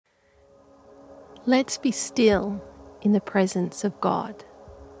Let's be still in the presence of God.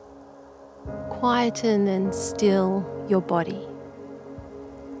 Quieten and still your body.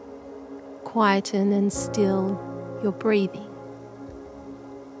 Quieten and still your breathing.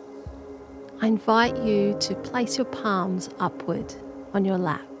 I invite you to place your palms upward on your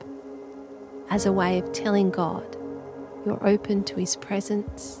lap as a way of telling God you're open to His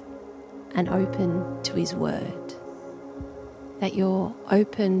presence and open to His word, that you're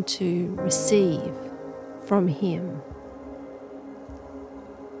open to receive from Him.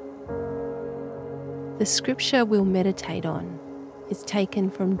 The scripture we'll meditate on is taken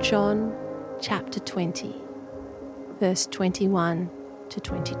from John chapter 20, verse 21 to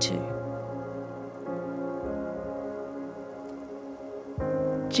 22.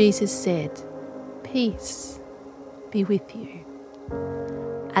 Jesus said, "Peace be with you.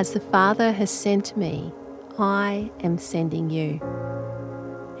 As the Father has sent me, I am sending you."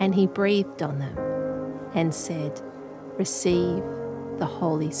 And He breathed on them and said, "Receive the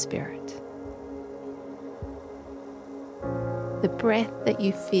Holy Spirit." The breath that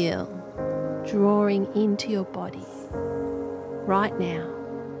you feel drawing into your body right now,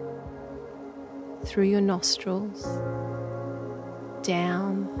 through your nostrils,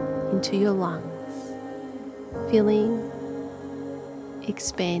 down into your lungs, filling,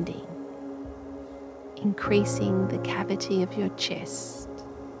 expanding, increasing the cavity of your chest.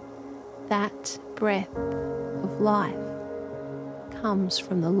 That breath of life comes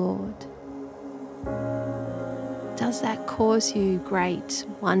from the Lord. Does that cause you great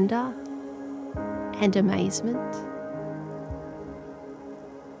wonder and amazement?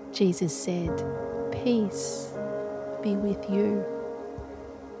 Jesus said, "Peace be with you.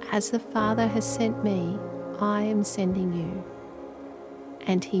 As the Father has sent me, I am sending you."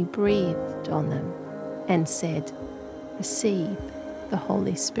 And He breathed on them and said, "Receive the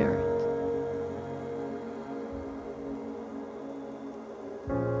Holy Spirit."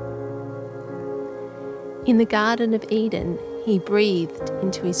 In the Garden of Eden, He breathed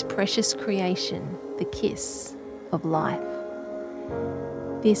into His precious creation the kiss of life.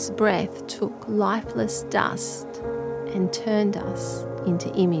 This breath took lifeless dust and turned us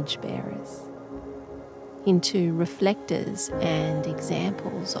into image bearers, into reflectors and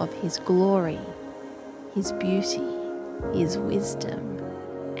examples of His glory, His beauty, His wisdom,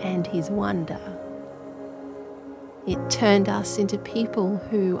 and His wonder. It turned us into people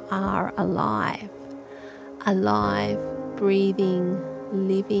who are alive, breathing,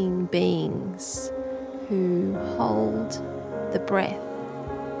 living beings who hold the breath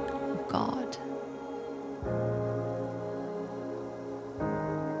of God.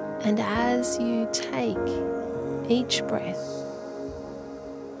 And as you take each breath,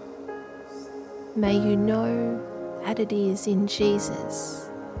 may you know that it is in Jesus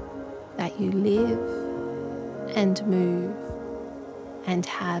that you live and move and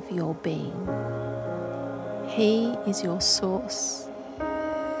have your being. He is your source,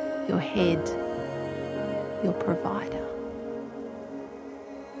 your head, your provider.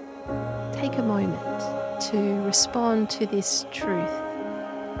 Take a moment to respond to this truth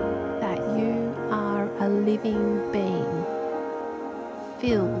that you are a living being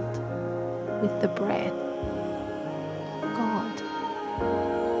filled with the breath of God.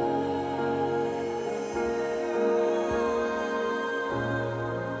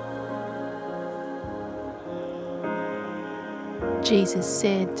 Jesus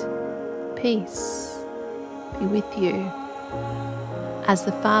said, "Peace be with you. As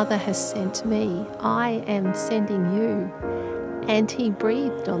the Father has sent me, I am sending you." And He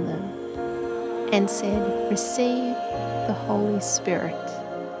breathed on them and said, "Receive the Holy Spirit."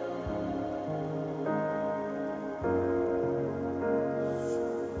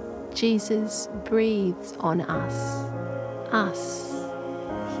 Jesus breathes on us,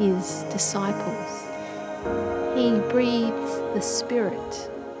 His disciples. He breathes the Spirit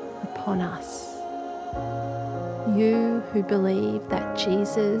upon us. You who believe that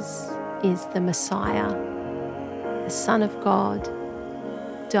Jesus is the Messiah, the Son of God,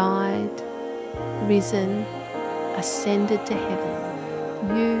 died, risen, ascended to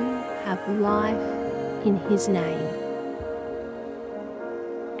heaven, you have life in His name.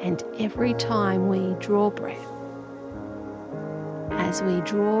 And every time we draw breath, as we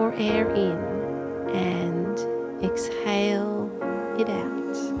draw air in and exhale it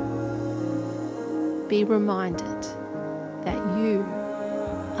out, be reminded that you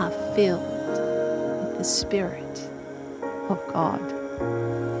are filled with the Spirit of God.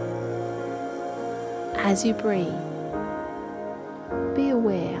 As you breathe, be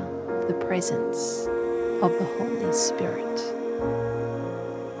aware of the presence of the Holy Spirit.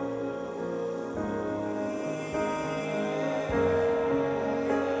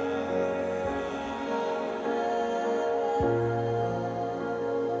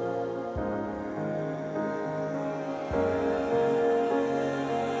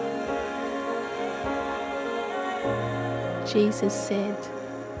 Jesus said,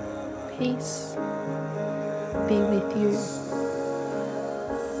 "Peace be with you.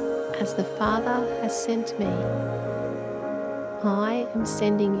 As the Father has sent me, I am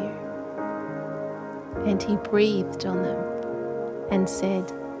sending you." And he breathed on them and said,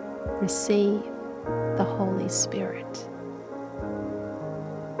 "Receive the Holy Spirit."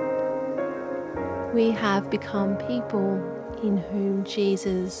 We have become people in whom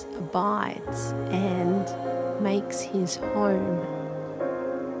Jesus abides and makes his home.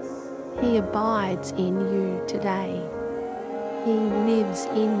 He abides in you today. He lives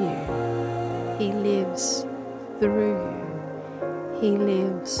in you. He lives through you. He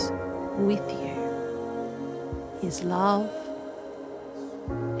lives with you. His love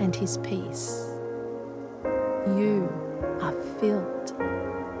and his peace. You are filled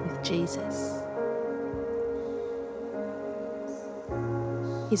with Jesus.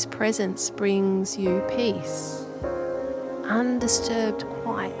 His presence brings you peace, undisturbed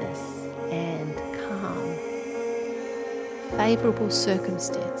quietness and calm, favourable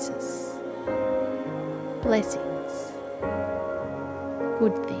circumstances, blessings,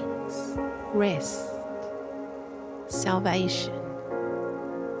 good things, rest, salvation.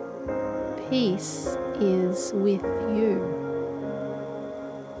 Peace is with you.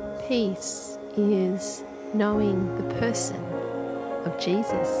 Peace is knowing the person of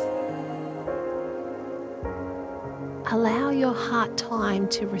Jesus. Allow your heart time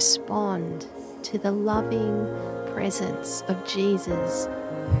to respond to the loving presence of Jesus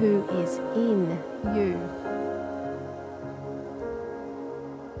who is in you.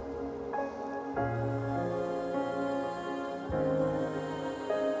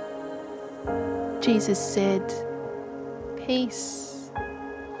 Jesus said, "Peace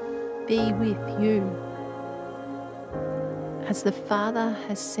be with you. As the Father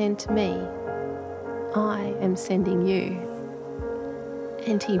has sent me, I am sending you."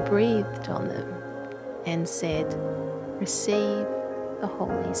 And he breathed on them and said, "Receive the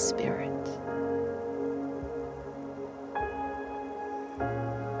Holy Spirit."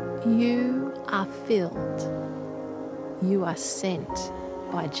 You are filled. You are sent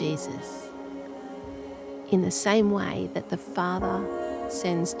by Jesus. In the same way that the Father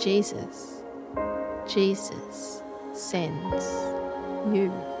sends Jesus, Jesus sends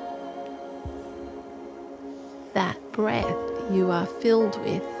you. That breath you are filled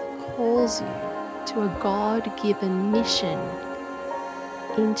with calls you to a God-given mission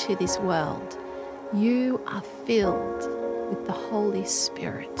into this world. You are filled with the Holy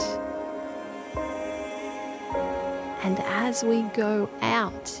Spirit. And as we go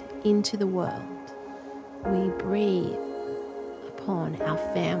out into the world, we breathe upon our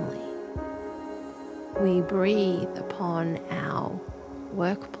family. We breathe upon our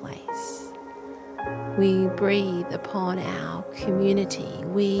workplace. We breathe upon our community.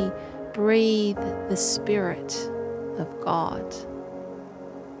 We breathe the Spirit of God.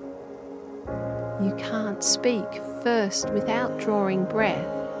 You can't speak first without drawing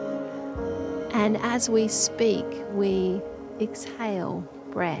breath. And as we speak, we exhale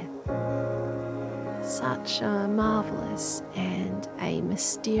breath. Such a marvelous and a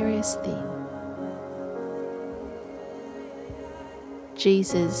mysterious thing.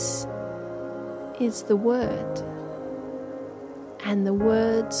 Jesus is the Word, and the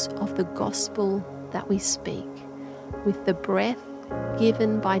words of the gospel that we speak, with the breath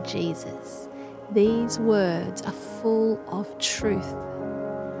given by Jesus, these words are full of truth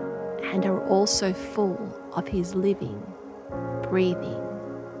and are also full of his living, breathing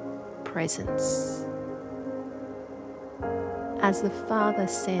presence. As the Father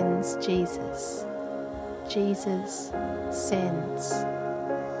sends Jesus, Jesus sends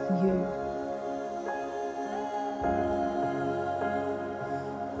you.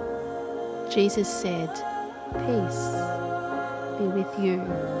 Jesus said, "Peace be with you.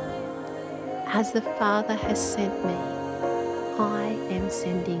 As the Father has sent me, I am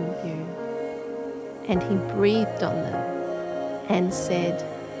sending you." And he breathed on them and said,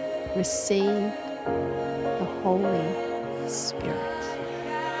 "Receive the Holy Spirit."